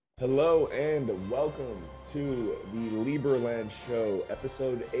Hello and welcome to the Lieberland Show,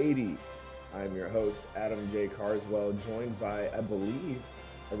 episode 80. I'm your host, Adam J. Carswell, joined by, I believe,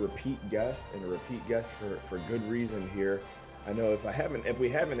 a repeat guest, and a repeat guest for good reason here. I know if we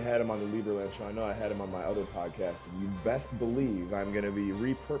haven't had him on the Lieberland Show, I know I had him on my other podcast, and you best believe I'm going to be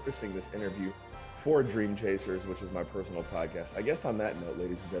repurposing this interview for Dream Chasers, which is my personal podcast. I guess on that note,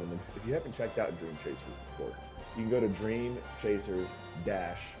 ladies and gentlemen, if you haven't checked out Dream Chasers before, you can go to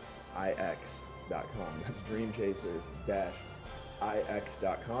dreamchasers-ix.com. That's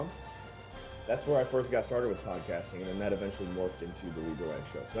dreamchasers-ix.com. That's where I first got started with podcasting, and then that eventually morphed into the Lieberland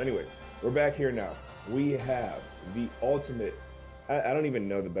Show. So anyways, we're back here now. We have the ultimate, I don't even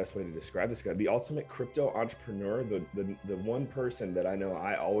know the best way to describe this guy, the ultimate crypto entrepreneur, the one person that I know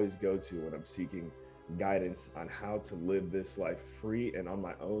I always go to when I'm seeking guidance on how to live this life free and on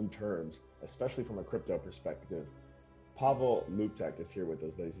my own terms, especially from a crypto perspective. Pavol Luptak is here with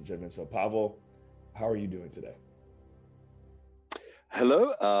us, ladies and gentlemen. So Pavol, how are you doing today?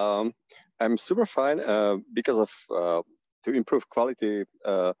 Hello, I'm super fine because of to improve quality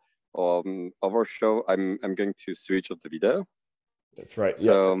of our show. I'm going to switch off the video. That's right.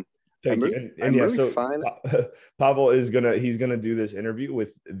 So yeah. Thank you. And yeah, really so fine. Pavol is he's gonna do this interview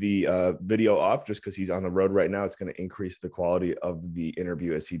with the video off, just because he's on the road right now. It's gonna increase the quality of the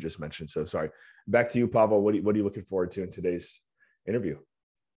interview, as he just mentioned. So sorry. Back to you, Pavol. What are you looking forward to in today's interview?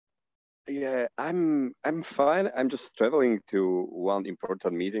 Yeah, I'm fine. I'm just traveling to one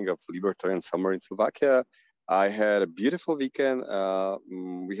important meeting of Libertarian Summer in Slovakia. I had a beautiful weekend.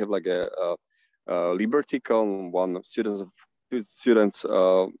 We have like a LibertyCon, two students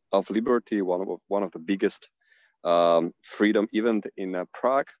of Liberty, one of the biggest freedom event in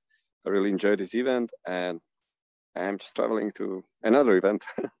Prague. I really enjoyed this event, and I'm just traveling to another event.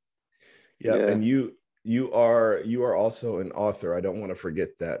 Yeah, and you are also an author. I don't want to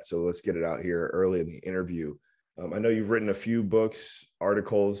forget that. So let's get it out here early in the interview. I know you've written a few books,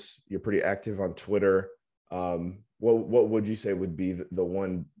 articles. You're pretty active on Twitter. What would you say would be the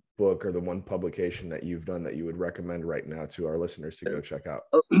one book or the one publication that you've done that you would recommend right now to our listeners to go check out?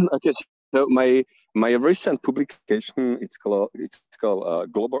 Okay, so my recent publication, it's called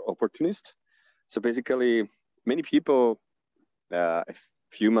Global Oportunist. So basically, many people a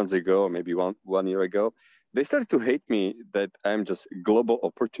few months ago, or maybe one year ago, they started to hate me that I'm just global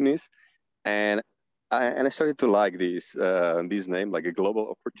opportunist, and I started to like this name, like a global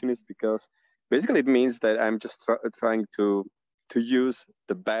opportunist, because basically it means that I'm just trying to use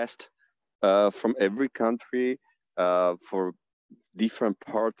the best from every country for different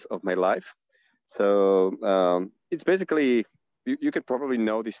parts of my life. So it's basically, you could probably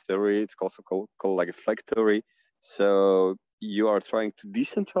know this theory. It's also called like a flag theory. So you are trying to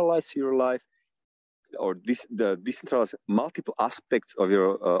decentralize your life, or decentralize multiple aspects of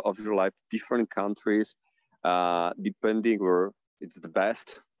your life, different countries, depending where it's the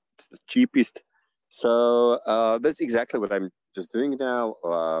best, it's the cheapest. So that's exactly what I'm just doing now.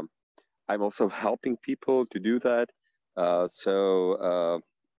 I'm also helping people to do that. So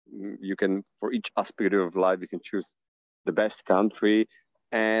you can, for each aspect of life, you can choose the best country,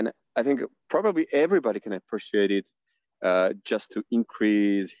 and I think probably everybody can appreciate it, just to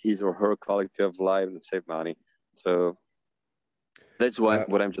increase his or her quality of life and save money. So that's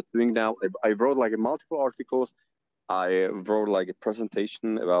what I'm just doing now. I wrote like multiple articles. I wrote like a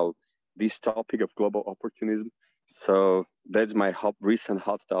presentation about this topic of global opportunism. So that's my recent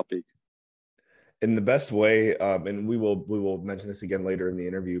hot topic. In the best way, and we will mention this again later in the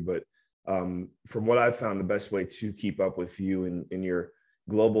interview, but from what I've found, the best way to keep up with you in your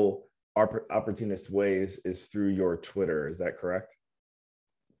global opportunist ways is through your Twitter. Is that correct?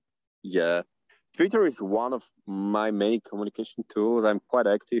 Yeah, Twitter is one of my main communication tools. I'm quite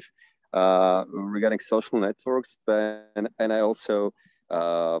active regarding social networks, and I also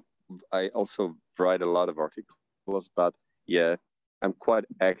write a lot of articles. But yeah, I'm quite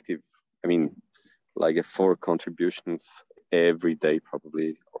active. I mean, like 4 contributions every day,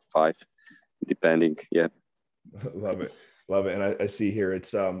 probably, or 5, depending. Yeah. Love it. And I see here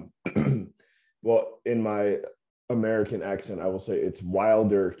it's well, in my American accent, I will say it's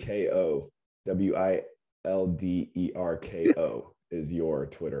Wilder KO, WILDERKO is your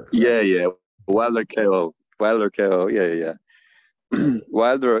Twitter, correct? Yeah. Wilder KO. Yeah.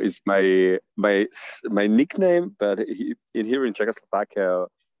 Wilder is my nickname, but in here in Czechoslovakia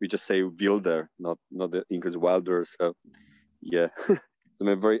we just say Wilder, not the English Wilder. So yeah, it's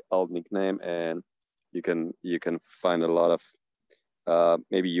my very old nickname, and you can find a lot of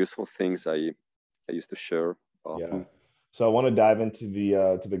maybe useful things I used to share often. So I want to dive into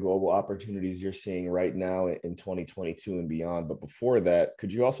the global opportunities you're seeing right now in 2022 and beyond. But before that,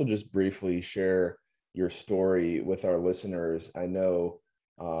 could you also just briefly share your story with our listeners? I know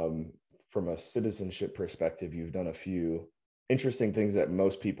from a citizenship perspective, you've done a few interesting things that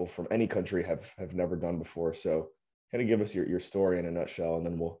most people from any country have never done before. So kind of give us your story in a nutshell, and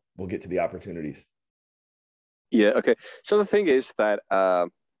then we'll get to the opportunities. Yeah, okay. So the thing is that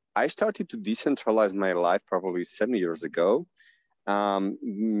I started to decentralize my life probably 7 years ago,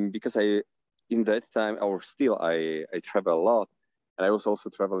 because in that time, or still, I travel a lot, and I was also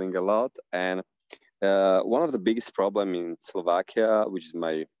traveling a lot. And one of the biggest problem in Slovakia, which is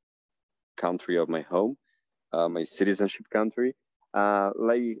my country of my home, my citizenship country,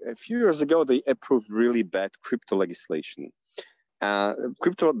 like a few years ago, they approved really bad crypto legislation.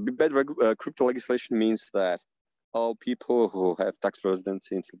 Crypto legislation means that all people who have tax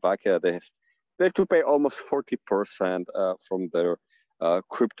residency in Slovakia, they have to pay almost 40% from their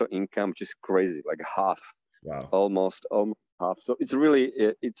crypto income, which is crazy, like half, Wow. almost half. So it's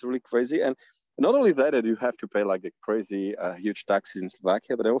really crazy. And not only that you have to pay like a crazy huge taxes in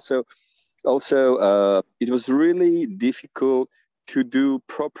Slovakia, but also it was really difficult to do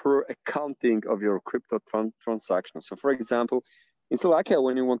proper accounting of your crypto transactions. So, for example, in Slovakia,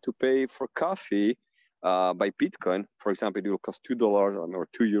 when you want to pay for coffee by Bitcoin, for example, it will cost $2 or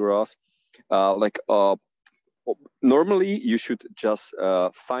 €2. Like normally, you should just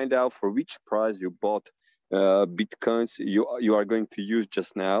find out for which price you bought Bitcoins you are going to use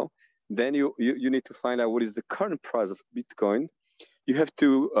just now. Then you need to find out what is the current price of Bitcoin. You have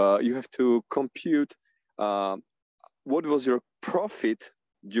to compute what was your profit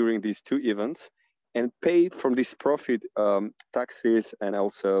during these two events and pay from this profit taxes and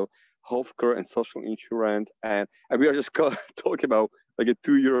also healthcare and social insurance. And we are just talking about like a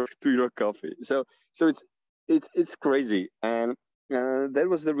 €2 coffee. So it's crazy. And that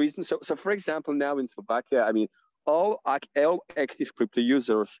was the reason. So for example, now in Slovakia, I mean, all active crypto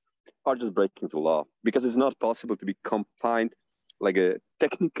users are just breaking the law because it's not possible to be compliant, like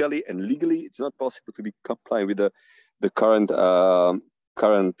technically and legally, it's not possible to be compliant with the current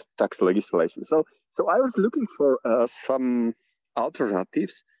tax legislation. So I was looking for some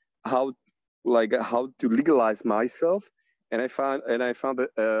alternatives, how how to legalize myself, and I found that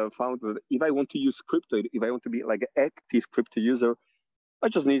if I want to use crypto, if I want to be like an active crypto user, I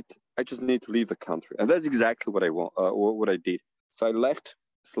just need to leave the country, and that's exactly what I want. What I did. So I left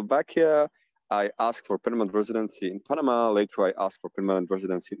Slovakia. I asked for permanent residency in Panama. Later, I asked for permanent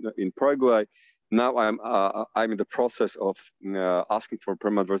residency in Paraguay. Now I'm in the process of asking for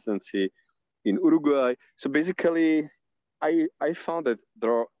permanent residency in Uruguay. So basically, I found that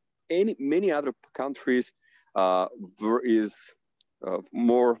there are many other countries there is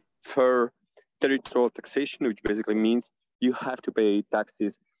more fair territorial taxation, which basically means you have to pay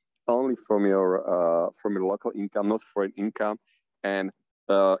taxes only from your local income, not foreign income, and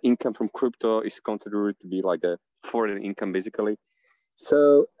income from crypto is considered to be like a foreign income, basically.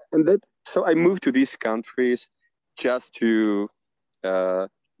 So I moved to these countries just to uh,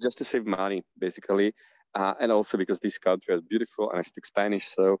 just to save money, basically, and also because this country is beautiful and I speak Spanish.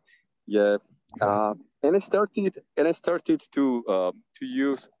 So yeah, and I started to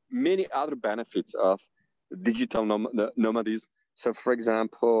use many other benefits of digital nomadism. So, for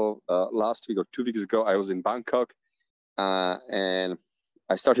example, last week or 2 weeks ago, I was in Bangkok, and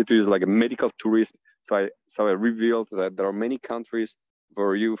I started to use like a medical tourism. So I revealed that there are many countries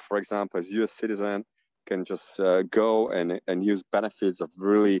where you, for example, as U.S. citizen, can just go and use benefits of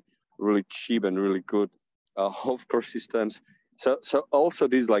really really cheap and really good healthcare systems. So also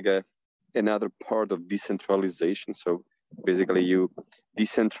this is like another part of decentralization. So basically, you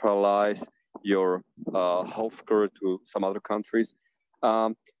decentralize your healthcare to some other countries.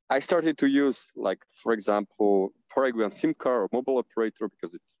 Um, I started to use, like, for example, Paraguayan SIM card or mobile operator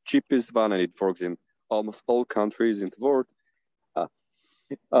because it's the cheapest one and it works in almost all countries in the world.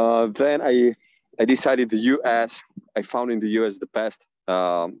 Uh, then I decided the US. I found in the US the best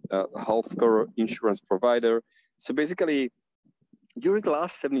healthcare insurance provider. So basically, during the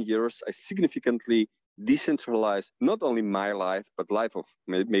last 7 years, I significantly decentralized not only my life but life of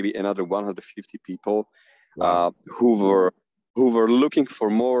maybe another 150 people Wow. who were looking for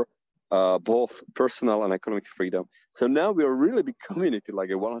more both personal and economic freedom. So now we are really a big community, like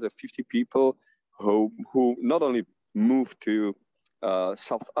 150 people who not only moved to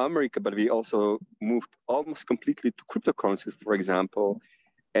South America, but we also moved almost completely to cryptocurrencies, for example,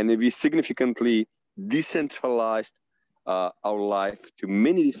 and we significantly decentralized our life to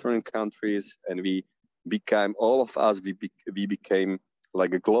many different countries, and we became all of us. We became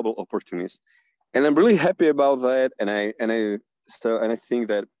like a global opportunist, and I'm really happy about that. And I think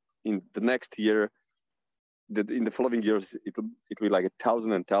that in the next year, that in the following years, it'll be like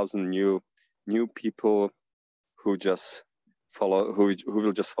 1,000 new people who just who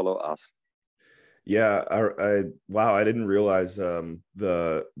will just follow us. Yeah, wow, I didn't realize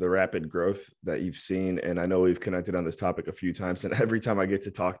the rapid growth that you've seen, and I know we've connected on this topic a few times, and every time I get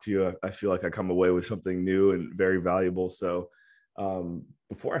to talk to you, I feel like I come away with something new and very valuable. So,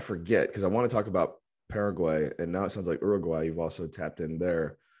 before I forget, because I want to talk about Paraguay, and now it sounds like Uruguay, you've also tapped in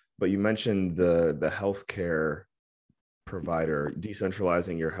there, but you mentioned the healthcare provider,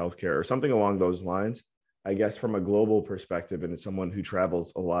 decentralizing your healthcare or something along those lines. I guess from a global perspective, and as someone who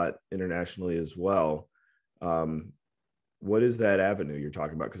travels a lot internationally as well, um, what is that avenue you're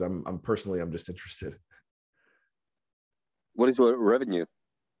talking about? Because I'm personally, I'm just interested. What is your revenue?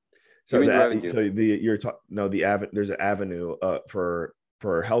 So You mean revenue? no, there's an avenue for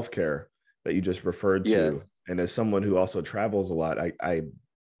healthcare that you just referred Yeah. to, and as someone who also travels a lot, I'm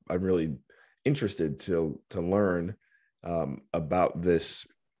really interested to learn about this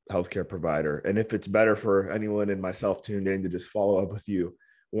healthcare provider, and if it's better for anyone and myself tuned in to just follow up with you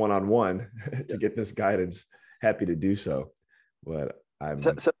one-on-one to get this guidance, happy to do so. But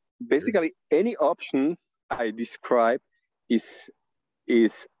So basically, any option I describe is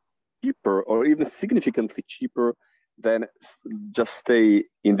is cheaper or even significantly cheaper than just stay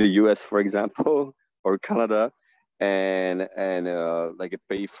in the US, for example, or Canada, and like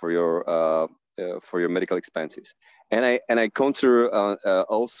pay for your medical expenses. And I consider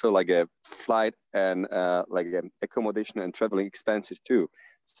also like a flight and like accommodation and traveling expenses too.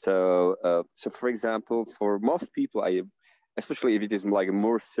 So for example, for most people, especially if it is like a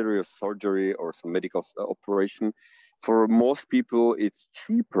more serious surgery or some medical operation, for most people it's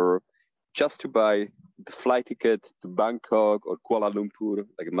cheaper just to buy the flight ticket to Bangkok or Kuala Lumpur,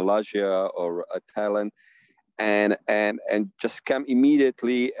 like Malaysia or Thailand, and just come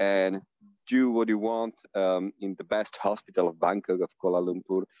immediately and do what you want in the best hospital of Bangkok, of Kuala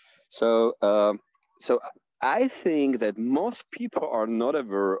Lumpur. So I think that most people are not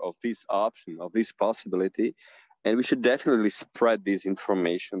aware of this option, of this possibility, and we should definitely spread this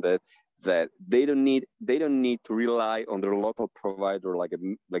information that they don't need to rely on their local provider, like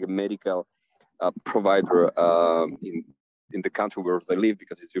a medical provider in the country where they live,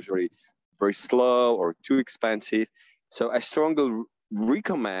 because it's usually very slow or too expensive. So I strongly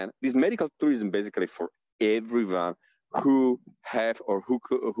recommend this medical tourism basically for everyone who have or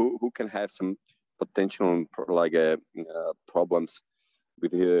who can have some potential like problems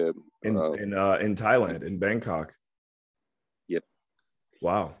with in Thailand, in Bangkok. Yep.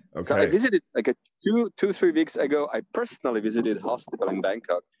 Wow. So I Okay. visited like 3 weeks ago. I personally visited hospital in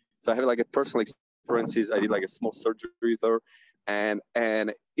Bangkok. So I have like a personal experiences. I did like a small surgery there, and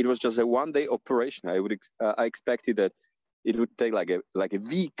it was just a 1 day operation. I expected that it would take like a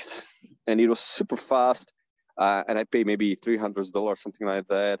weeks, and it was super fast. And I paid maybe $300, something like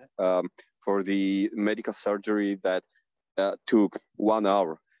that, for the medical surgery that took 1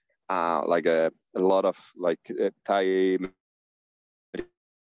 hour. Like a lot of like Thai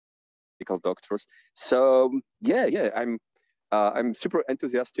medical doctors. So yeah, I'm super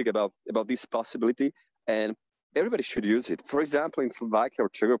enthusiastic about this possibility, and everybody should use it. For example, in Slovakia or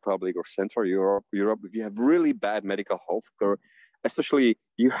Czech Republic or Central Europe, if you have really bad medical health care, especially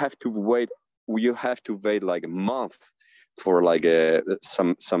you have to wait like a month for like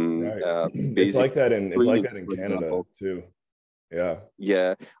some Right. basic It's like screening, that in for Canada example. too. Yeah.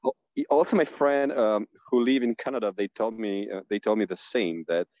 Yeah. Also, my friend who live in Canada, they told me the same,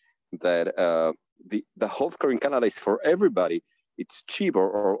 that the healthcare in Canada is for everybody. It's cheap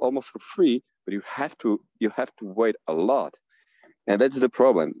or almost for free, but you have to wait a lot, and that's the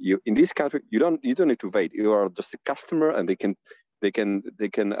problem. You in this country, you don't need to wait. You are just a customer, and they can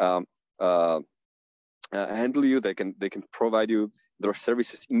uh, handle you. They can provide you their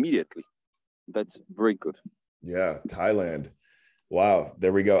services immediately. That's very good. Yeah. Thailand. Wow.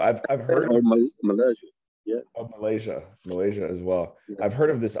 There we go. I've heard Or of this. Malaysia. Yeah. Oh, Malaysia as well. Yeah. I've heard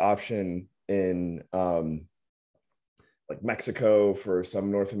of this option in like Mexico for some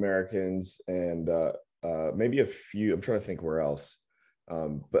North Americans, and maybe a few. I'm trying to think where else.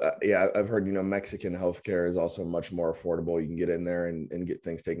 But yeah, I've heard, Mexican healthcare is also much more affordable. You can get in there and get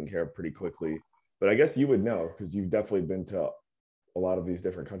things taken care of pretty quickly. But I guess you would know because you've definitely been to a lot of these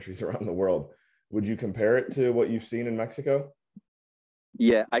different countries around the world. Would you compare it to what you've seen in Mexico?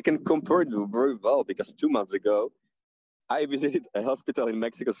 Yeah, I can compare it very well because 2 months ago I visited a hospital in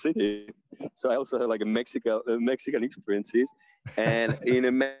Mexico City, so I also have like a Mexican experiences, and in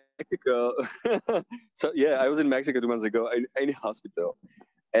Mexico. So yeah, I was in Mexico 2 months ago in a hospital,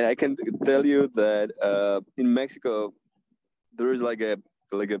 And I can tell you that in Mexico there is like a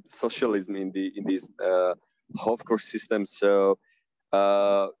socialism in this healthcare system. So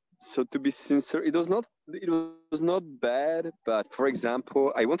so to be sincere, it was not bad. But for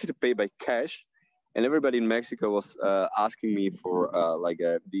example, I wanted to pay by cash, and everybody in Mexico was asking me for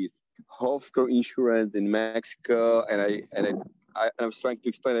this healthcare insurance in Mexico, and I was trying to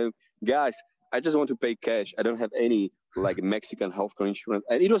explain to them, guys, I just want to pay cash. I don't have any like Mexican healthcare insurance,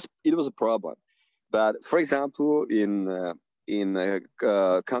 and it was a problem. But for example, in a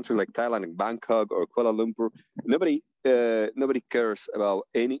country like Thailand, like Bangkok or Kuala Lumpur, nobody cares about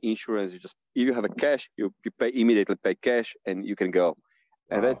any insurance. You just if you have a cash, you immediately pay cash, and you can go,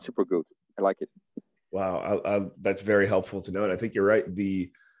 and Wow. that's super good. I like it. Wow. That's very helpful to know. And I think you're right.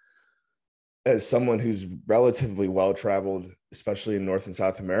 As someone who's relatively well-traveled, especially in North and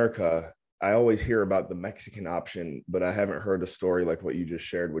South America, I always hear about the Mexican option, but I haven't heard a story like what you just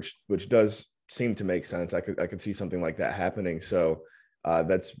shared, which does seem to make sense. I could see something like that happening. So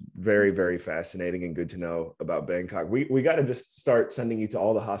that's very, very fascinating and good to know about Bangkok. We got to just start sending you to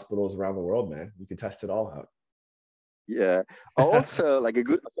all the hospitals around the world, man. You can test it all out. Yeah. Also, like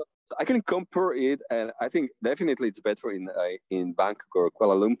I can compare it, and I think definitely it's better in Bangkok or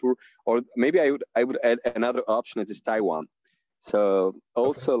Kuala Lumpur, or maybe I would add another option, is Taiwan. So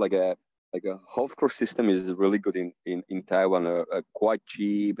also like a healthcare system is really good in Taiwan, quite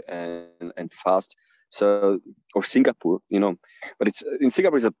cheap and fast. So or Singapore, but it's in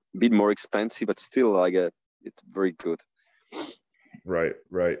Singapore is a bit more expensive, but still it's very good. Right.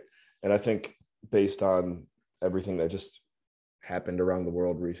 And I think based on everything that just happened around the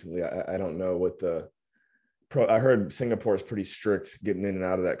world recently, I don't know what I heard Singapore is pretty strict getting in and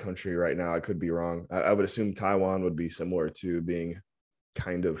out of that country right now. I could be wrong. I would assume Taiwan would be similar to being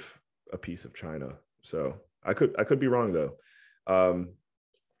kind of a piece of China. So I could be wrong though.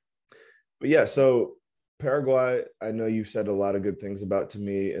 But yeah, so Paraguay, I know you've said a lot of good things about to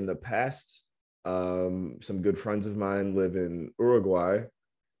me in the past. Some good friends of mine live in Uruguay,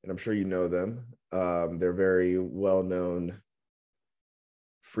 and I'm sure you know them. They're very well-known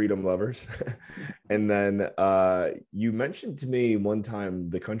freedom lovers. And then you mentioned to me one time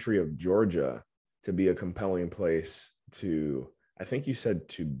the country of Georgia to be a compelling place to, I think you said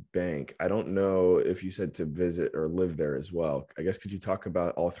to bank. I don't know if you said to visit or live there as well. I guess could you talk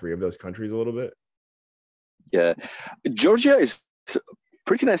about all three of those countries a little bit? Yeah, Georgia is a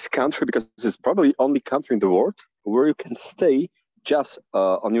pretty nice country because it's probably the only country in the world where you can stay just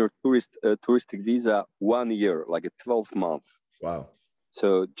on your touristic visa 1 year, like a 12 month. Wow.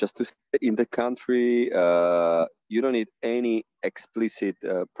 So just to stay in the country, you don't need any explicit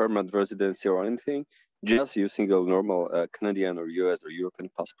permanent residency or anything. Just using a normal Canadian or US or European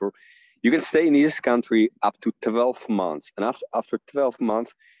passport, you can stay in this country up to 12 months. And after 12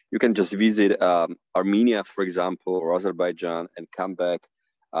 months, you can just visit Armenia, for example, or Azerbaijan and come back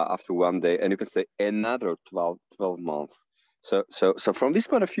after 1 day, and you can stay another 12 months. So from this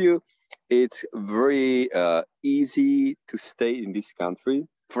point of view, it's very easy to stay in this country.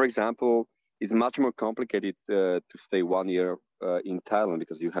 For example, it's much more complicated to stay 1 year in Thailand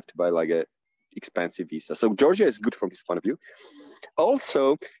because you have to buy like a expensive visa. So Georgia is good from this point of view.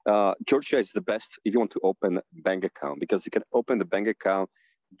 Also, Georgia is the best if you want to open a bank account, because you can open the bank account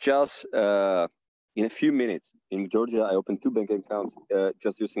just in a few minutes. In Georgia, I opened 2 bank accounts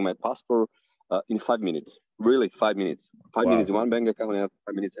just using my passport in 5 minutes. Really, 5 minutes. 5 minutes, one bank account, and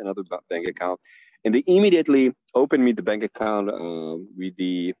 5 minutes, another bank account. And they immediately opened me the bank account with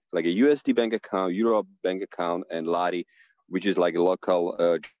like a USD bank account, Euro bank account, and Lari, which is like a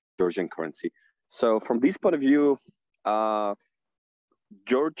local Georgian currency. So from this point of view,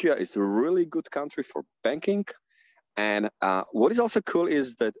 Georgia is a really good country for banking. And what is also cool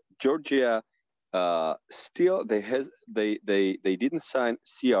is that Georgia still they didn't sign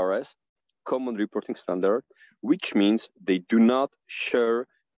CRS, Common Reporting Standard, which means they do not share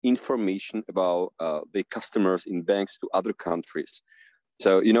information about the customers in banks to other countries.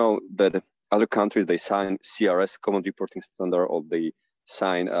 So you know that other countries, they sign CRS, Common Reporting Standard, or they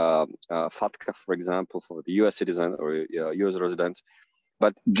sign FATCA, for example, for the US citizen or US residents.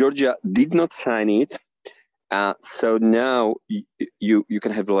 But Georgia did not sign it. So now you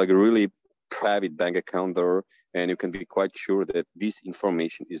can have like a really private bank account there, and you can be quite sure that this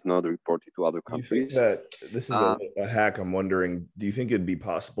information is not reported to other countries. You think that this is a hack? I'm wondering, do you think it'd be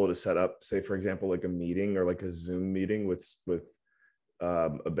possible to set up, say, for example, like a meeting or like a Zoom meeting with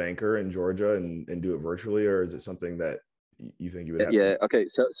a banker in Georgia and do it virtually, or is it something that you think you would have to? Okay.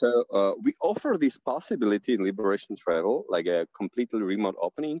 So we offer this possibility in Liberation Travel, like a completely remote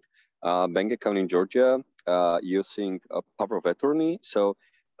opening bank account in Georgia using a power of attorney. So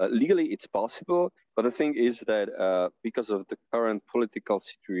legally it's possible, but the thing is that because of the current political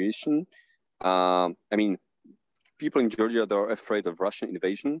situation, I mean, people in Georgia, they're afraid of Russian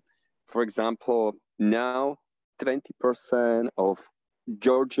invasion. For example, now 20% of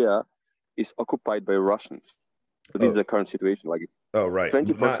Georgia is occupied by Russians. So this is the current situation. Like, oh, right.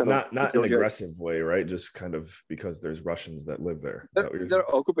 20% Not an Georgia, aggressive way, right? Just kind of because there's Russians that live there.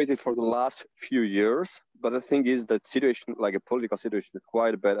 They're occupied for the last few years. But the thing is that situation, like a political situation, is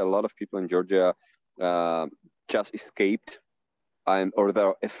quite bad. A lot of people in Georgia just escaped, or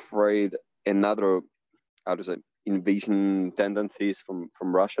they're afraid another, how to say, invasion tendencies from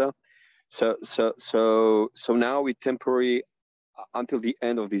Russia. So now we temporarily, until the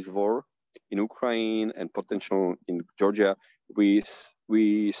end of this war in Ukraine and potential in Georgia, we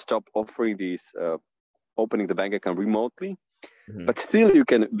stop offering this opening the bank account remotely. Mm-hmm. But still, you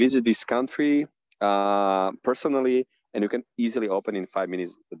can visit this country personally, and you can easily open in 5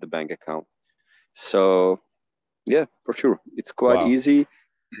 minutes the bank account. So, yeah, for sure, it's quite easy.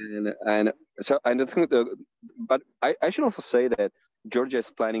 And so I think, but I should also say that Georgia is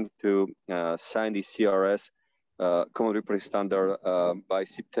planning to sign the CRS Common Reporting Standard by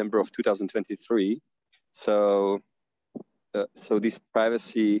September of 2023. So this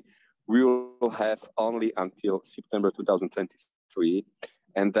privacy we will have only until September 2023,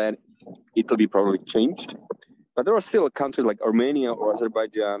 and then it will be probably changed. But there are still countries like Armenia or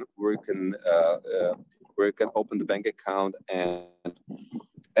Azerbaijan where you can open the bank account, and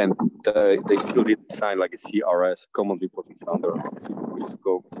they still didn't sign like a CRS, Common Reporting Standard, which is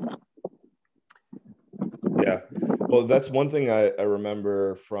cool. Yeah. Well, that's one thing I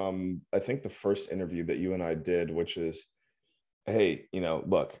remember from, I think, the first interview that you and I did, which is, hey,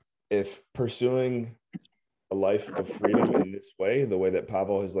 look, if pursuing a life of freedom in this way, the way that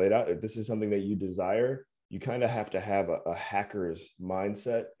Pavol has laid out, if this is something that you desire, you kind of have to have a hacker's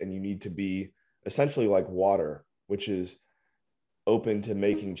mindset, and you need to be essentially like water, which is open to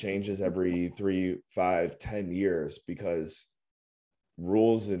making changes every 3, 5, 10 years, because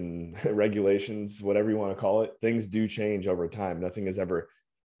rules and regulations, whatever you want to call it, things do change over time. Nothing is ever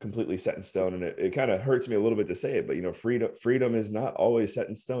completely set in stone. And it kind of hurts me a little bit to say it, but freedom is not always set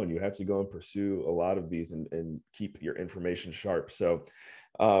in stone. You have to go and pursue a lot of these and keep your information sharp. So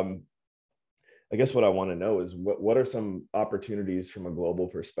I guess what I want to know is what are some opportunities from a global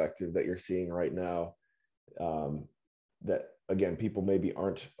perspective that you're seeing right now that, again, people maybe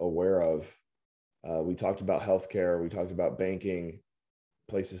aren't aware of? We talked about healthcare, we talked about banking,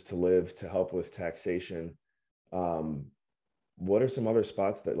 places to live, to help with taxation. What are some other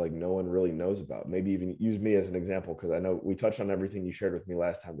spots that like no one really knows about? Maybe even use me as an example, because I know we touched on everything you shared with me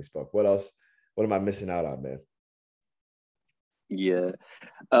last time we spoke. What else? What am I missing out on, man? Yeah,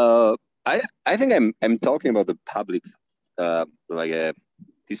 I think I'm talking about the public, all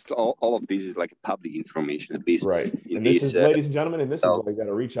of this is like public information, at least. Right. And this is, ladies and gentlemen, and this is why you got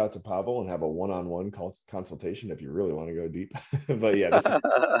to reach out to Pavol and have a one-on-one consultation if you really want to go deep. But yeah,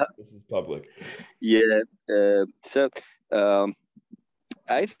 this is public. Yeah.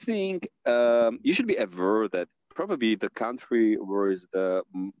 I think you should be aware that probably the country where is the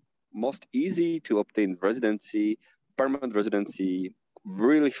most easy to obtain residency, permanent residency,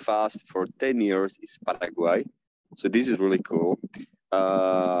 really fast for 10 years is Paraguay. So this is really cool.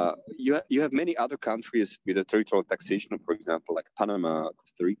 You have many other countries with a territorial taxation, for example, like Panama,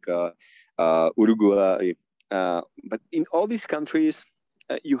 Costa Rica, Uruguay. But in all these countries,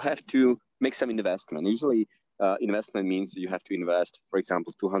 you have to make some investment. Usually, investment means you have to invest, for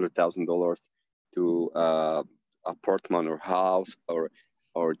example, $200,000 to apartment or house,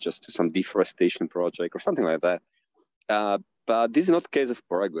 or just to some deforestation project or something like that. But this is not the case of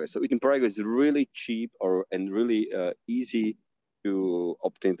Paraguay. So in Paraguay, it's really cheap and really easy to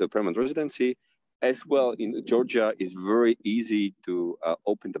obtain the permanent residency. As well, in Georgia, is very easy to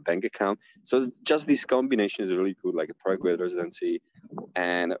open the bank account. So just this combination is really good, like a Paraguay residency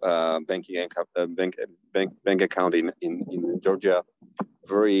and bank account in Georgia.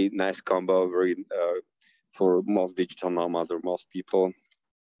 Very nice combo, very for most digital nomads or most people.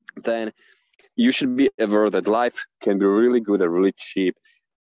 Then you should be aware that life can be really good and really cheap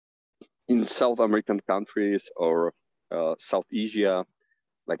in South American countries or South Asia,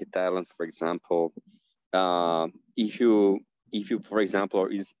 like Thailand, for example. If you, for example,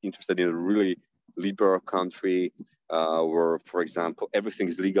 are interested in a really liberal country where, for example, everything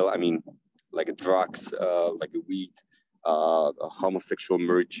is legal. I mean, like drugs, like weed, homosexual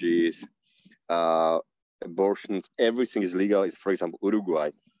marriages, abortions, everything is legal. Is, for example,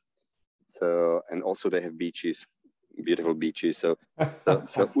 Uruguay. So, and also they have beaches, beautiful beaches. So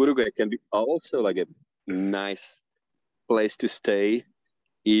Uruguay can be also like a nice place to stay.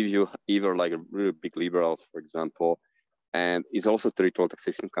 if you're like a really big liberal, for example, and it's also territorial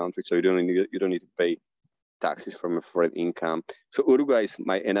taxation country, so you don't need to pay taxes from a foreign income. So Uruguay is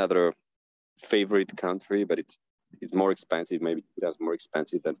my another favorite country, but it's more expensive. Maybe it was more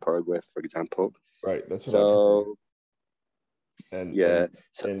expensive than Paraguay, for example. Right. That's what I've heard. So And yeah,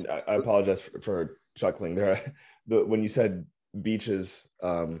 and I apologize for chuckling there. When you said beaches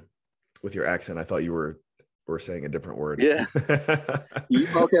with your accent, I thought you were saying a different word. yeah.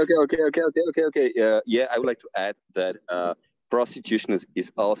 Okay. Yeah. I would like to add that prostitution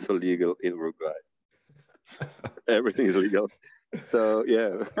is also legal in Uruguay. Everything is legal. So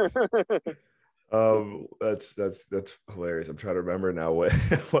yeah. That's hilarious. I'm trying to remember now what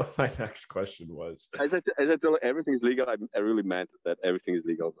what my next question was. As I told you, everything is legal. I really meant that everything is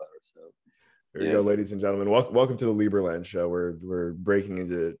legal there. So there you go, ladies and gentlemen. Welcome to the Lieberland Show. We're breaking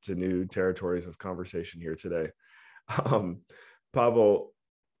into new territories of conversation here today. Pavol,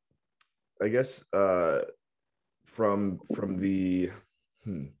 I guess from the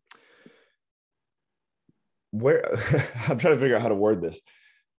where I'm trying to figure out how to word this.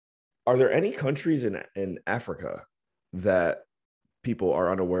 Are there any countries in Africa that people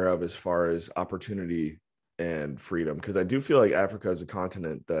are unaware of as far as opportunity and freedom? Because I do feel like Africa is a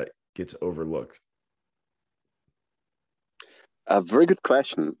continent that gets overlooked. A very good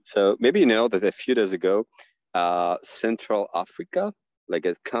question. So maybe you know that a few days ago, Central Africa, like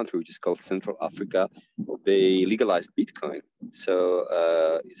a country which is called Central Africa, they legalized Bitcoin. So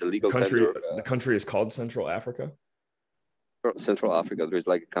it's a legal tender. The country is called Central Africa? Central Africa. There's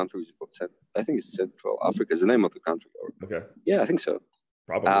like a country which is called I think it's Central Africa is the name of the country. Okay. Yeah, I think so.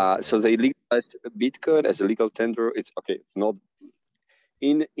 Probably. So they legalized Bitcoin as a legal tender. It's okay. It's not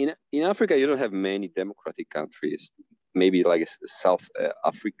in Africa. You don't have many democratic countries. Maybe like South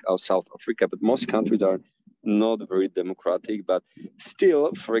Africa, but most countries are not very democratic. But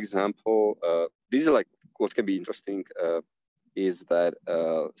still, for example, this is like what can be interesting is that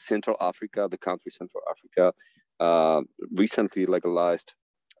Central Africa, the country Central Africa, recently legalized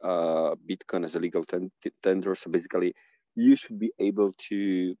Bitcoin as a legal tender. So basically, you should be able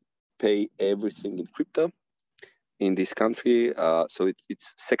to pay everything in crypto in this country. So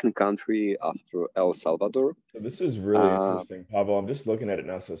it's second country after El Salvador. So this is really interesting, Pavol. I'm just looking at it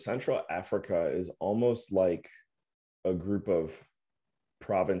now. So Central Africa is almost like a group of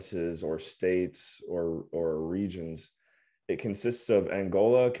provinces or states or regions. It consists of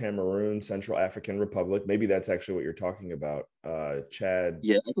Angola, Cameroon, Central African Republic. Maybe that's actually what you're talking about. Chad.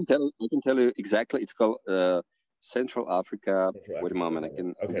 Yeah, I can tell you exactly. It's called Central Africa. Wait a moment,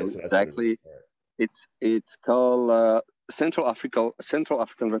 I can so exactly. It's called Central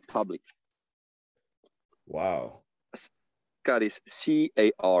African Republic. Wow. God, is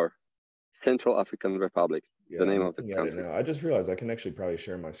CAR, Central African Republic. Yeah, the name of the country. I just realized I can actually probably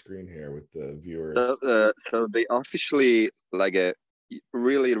share my screen here with the viewers. So they officially, like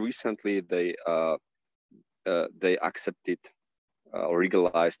really recently, they accepted or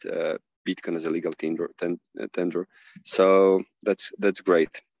legalized Bitcoin as a legal tender. So that's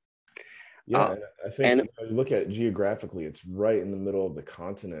great. Yeah, I think if you look at it geographically, it's right in the middle of the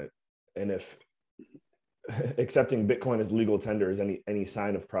continent. And if accepting Bitcoin as legal tender is any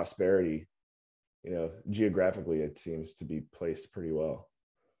sign of prosperity, geographically, it seems to be placed pretty well.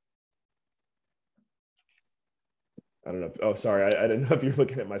 I don't know. Oh, sorry. I didn't know if you're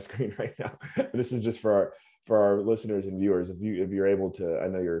looking at my screen right now. This is just for our listeners and viewers. If you're able to, I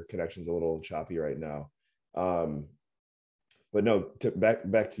know your connection's a little choppy right now. But no,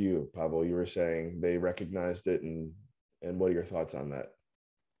 back to you, Pavol. You were saying they recognized it, and what are your thoughts on that?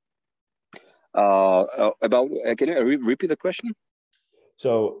 Can you repeat the question?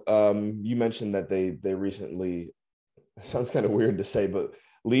 So you mentioned that they recently, it sounds kind of weird to say, but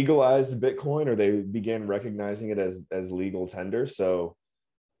legalized Bitcoin, or they began recognizing it as legal tender. So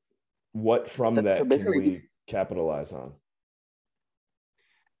what from that can we capitalize on?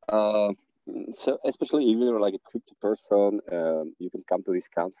 So especially if you're like a crypto person, you can come to this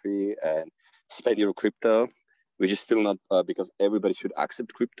country and spend your crypto, which is still not because everybody should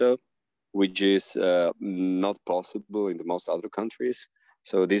accept crypto, which is not possible in the most other countries.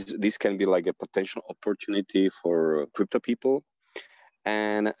 So this can be like a potential opportunity for crypto people.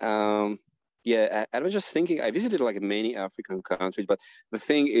 And yeah, I was just thinking, I visited like many African countries, but the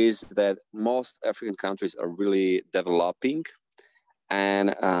thing is that most African countries are really developing,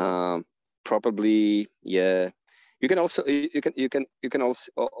 and probably, yeah, you can also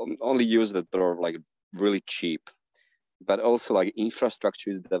only use that they're like really cheap, but also like infrastructure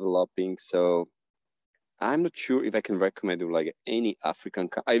is developing. So I'm not sure if I can recommend like any African.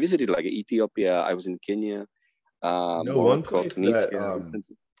 I visited like Ethiopia. I was in Kenya. One Morocco, place that Tunisia.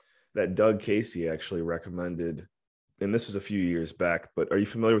 that Doug Casey actually recommended, and this was a few years back, but are you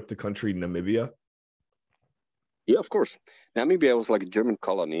familiar with the country Namibia? Yeah, of course. Namibia was like a German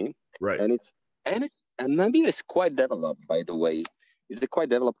colony, Right. and and Namibia is quite developed, by the way. It's a quite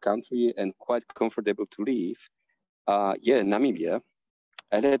developed country and quite comfortable to live. Yeah, Namibia.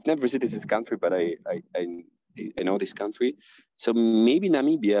 And I've never visited this country, but I know this country. So maybe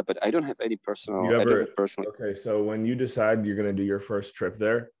Namibia, but I don't have any You I don't ever, have personal. okay, so when you decide you're going to do your first trip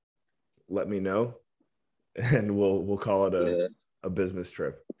there, let me know and we'll call it Yeah. a business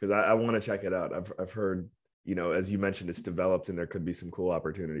trip because I want to check it out. I've heard, as you mentioned, it's developed and there could be some cool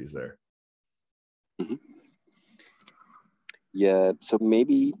opportunities there. Mm-hmm. Yeah, so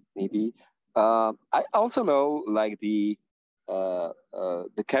maybe. I also know like the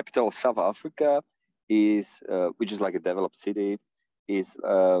capital of South Africa is which is like a developed city, is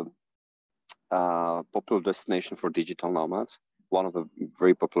popular destination for digital nomads. One of the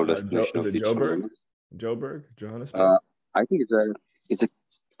very popular destination Is of it digital Joburg? nomads. Johannesburg? I think it's a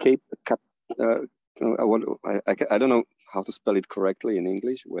Cape Cap. I don't know how to spell it correctly in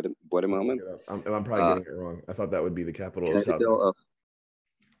English. Wait a moment. I'm probably getting it wrong. I thought that would be the capital of South Capital Africa. of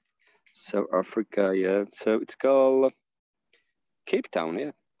South Africa. Yeah, so it's called Cape Town.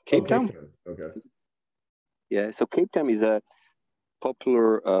 Yeah, Cape Town. Cape Town. Okay. Yeah, so Cape Town is a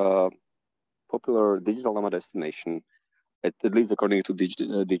popular popular digital nomad destination, at least according to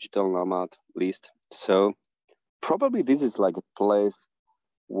digital nomad list. So probably this is like a place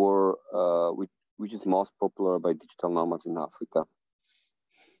where which is most popular by digital nomads in Africa.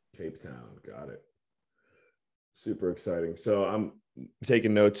 Cape Town, got it. Super exciting. So I'm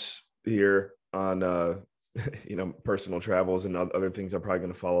taking notes here on personal travels and other things I'm probably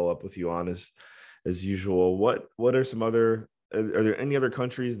going to follow up with you on as usual. What are some other are there any other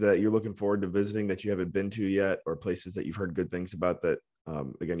countries that you're looking forward to visiting that you haven't been to yet, or places that you've heard good things about that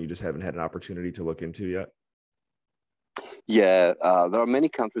again you just haven't had an opportunity to look into yet? Yeah, there are many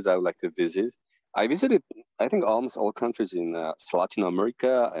countries I would like to visit. I visited, I think, almost all countries in Latin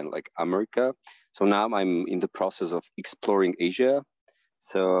America and like America. So now I'm in the process of exploring Asia.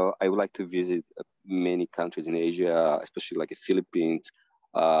 So I would like to visit many countries in Asia, especially like the Philippines,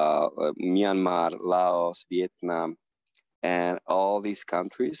 Myanmar, Laos, Vietnam, and all these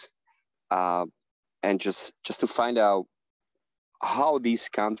countries, and just to find out how these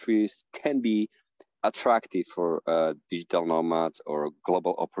countries can be attractive for digital nomads or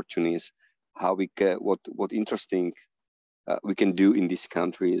global opportunists. How we can what interesting we can do in these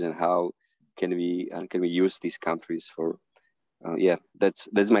countries, and how can we use these countries for yeah, that's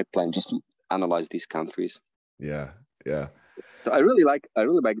my plan, just to analyze these countries. Yeah. So I really like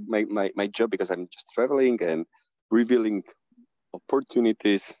my job because I'm just traveling and revealing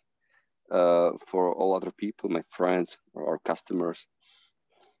opportunities for all other people, my friends or customers.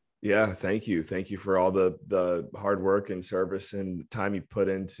 Yeah, thank you for all the hard work and service and time you've put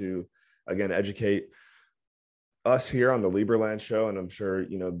into, again, educate us here on the Liberland show. And I'm sure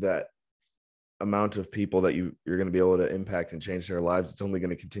that amount of people that you're going to be able to impact and change their lives, it's only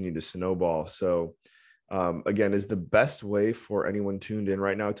going to continue to snowball. So again, is the best way for anyone tuned in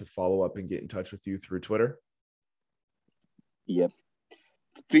right now to follow up and get in touch with you through Twitter? Yeah,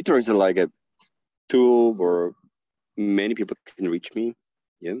 Twitter is like a tool where many people can reach me.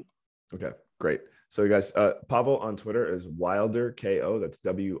 Yeah. Okay, great. So you guys, Pavol on Twitter is Wilder KO. That's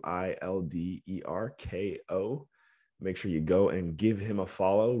WILDER KO. Make sure you go and give him a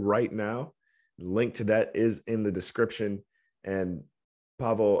follow right now. The link to that is in the description. And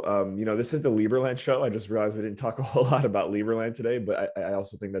Pavol, this is the Liberland show. I just realized we didn't talk a whole lot about Liberland today, but I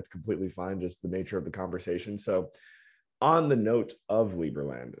also think that's completely fine, just the nature of the conversation. So on the note of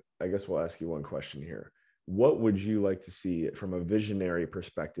Liberland, I guess we'll ask you one question here. What would you like to see from a visionary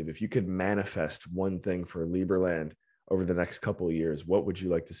perspective? If you could manifest one thing for Liberland over the next couple of years, what would you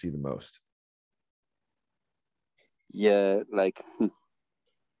like to see the most? Yeah, like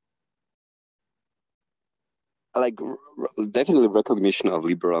definitely recognition of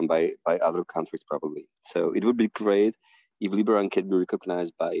Liberland by other countries, probably. So it would be great if Liberland can be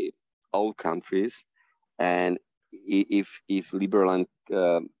recognized by all countries, and if Liberland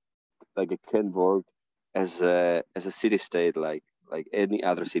like it can work as a city state, like any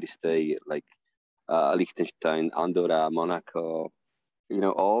other city state, like Liechtenstein, Andorra, Monaco,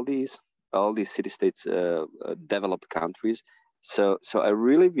 all these city states, developed countries. So I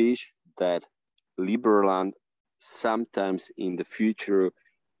really wish that Liberland sometimes in the future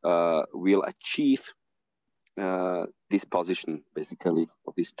will achieve this position, basically,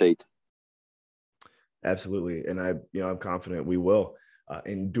 of this state. Absolutely. And I'm confident we will.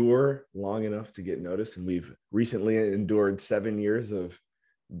 endure long enough to get noticed. And we've recently endured 7 years of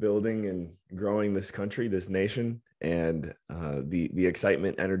building and growing this country, this nation, and the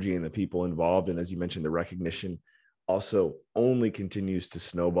excitement, energy, and the people involved. And as you mentioned, the recognition also only continues to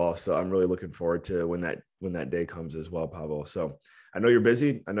snowball. So I'm really looking forward to when that day comes as well, Pavol. So I know you're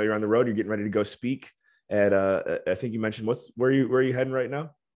busy. I know you're on the road. You're getting ready to go speak. And I think you mentioned where are you heading right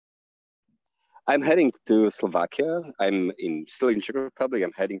now? I'm heading to Slovakia. Still in Czech Republic.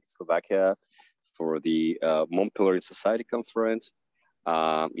 I'm heading to Slovakia for the Montpellier Society Conference.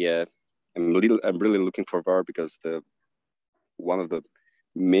 Yeah, I'm really looking forward because one of the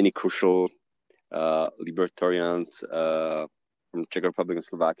many crucial libertarians from Czech Republic and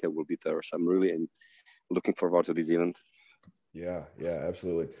Slovakia will be there. So I'm really looking forward to this event. Yeah,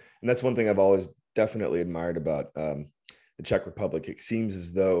 absolutely. And that's one thing I've always definitely admired about the Czech Republic. It seems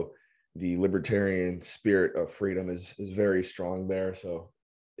as though the libertarian spirit of freedom is very strong there. So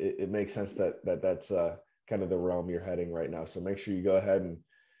it makes sense that's kind of the realm you're heading right now. So make sure you go ahead and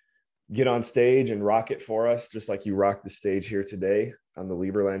get on stage and rock it for us, just like you rocked the stage here today on the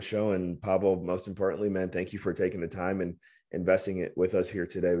Liberland Show. And Pavol, most importantly, man, thank you for taking the time and investing it with us here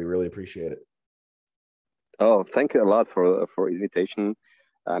today. We really appreciate it. Oh, thank you a lot for invitation.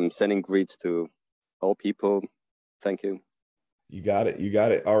 I'm sending greets to all people. Thank you. You got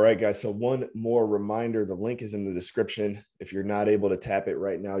it. All right, guys. So one more reminder, the link is in the description. If you're not able to tap it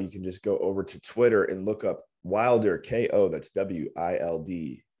right now, you can just go over to Twitter and look up Wilder KO. That's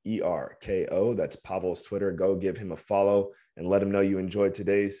WILDERKO. That's Pavol's Twitter. Go give him a follow and let him know you enjoyed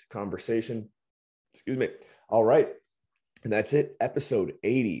today's conversation. Excuse me. All right. And that's it. Episode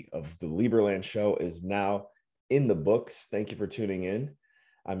 80 of the Liberland Show is now in the books. Thank you for tuning in.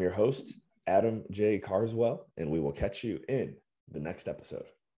 I'm your host, Adam J. Carswell, and we will catch you in the next episode.